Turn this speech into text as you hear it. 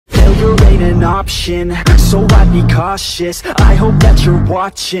ain't an option, so I'd be cautious. I hope that you're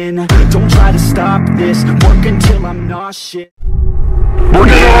watching. Don't try to stop this, work until I'm nauseous. Bring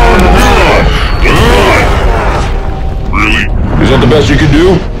it on! Really? Is that the best you can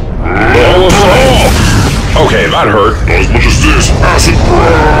do? Okay, that hurt. Not as much as this. Acid.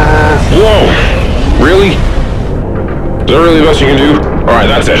 Whoa! Really? Is that really the best you can do? Alright,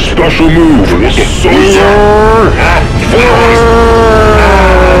 that's it. Special move. What the fuck is that? What?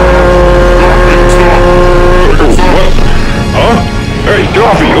 Huh? Hey, get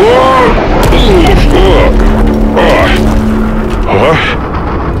off me!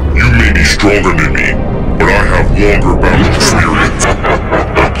 You may be stronger than me, but I have longer battle experience.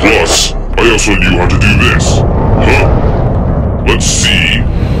 Plus, I also knew how to do this. Huh? Let's see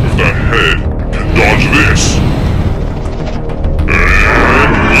if that head can dodge this.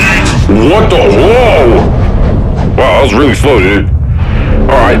 And yeet! What the? Whoa! Wow, that was really slow, dude.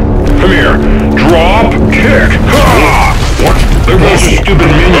 Alright, come here. Drop, kick. Ha! What? There goes your stupid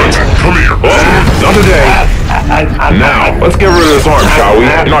minion. Come here. Not today. Now, let's get rid of this arm, shall we?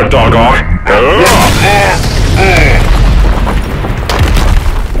 You're not dog off.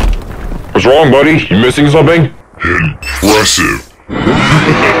 What's wrong, buddy? You missing something? Impressive.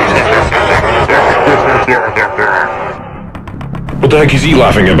 What the heck is he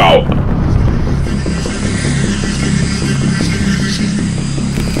laughing about?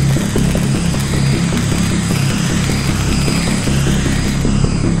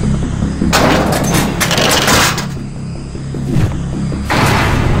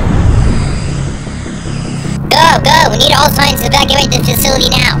 Go! We need all signs to evacuate this facility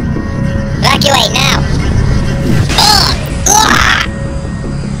now. Evacuate now.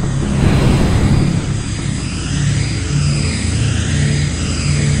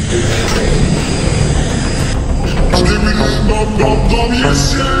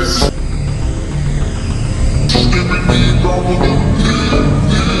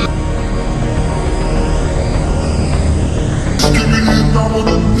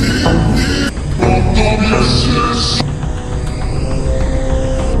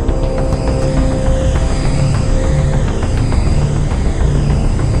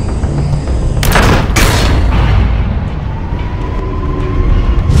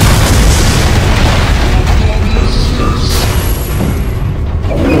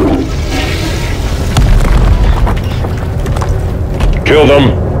 Kill them!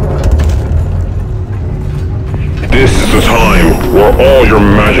 This is the time where all your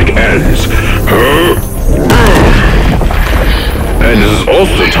magic ends. And this is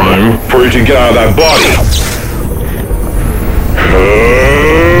also the time for you to get out of that body.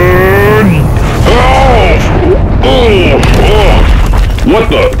 What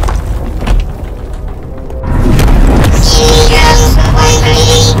the?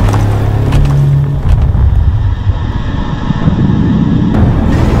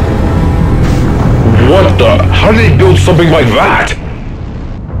 What the? How did they build something like that?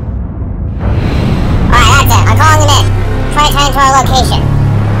 Alright, that's it. I'm calling them in. Try to turn to our location.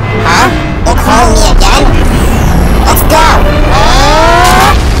 Huh? You're calling me again?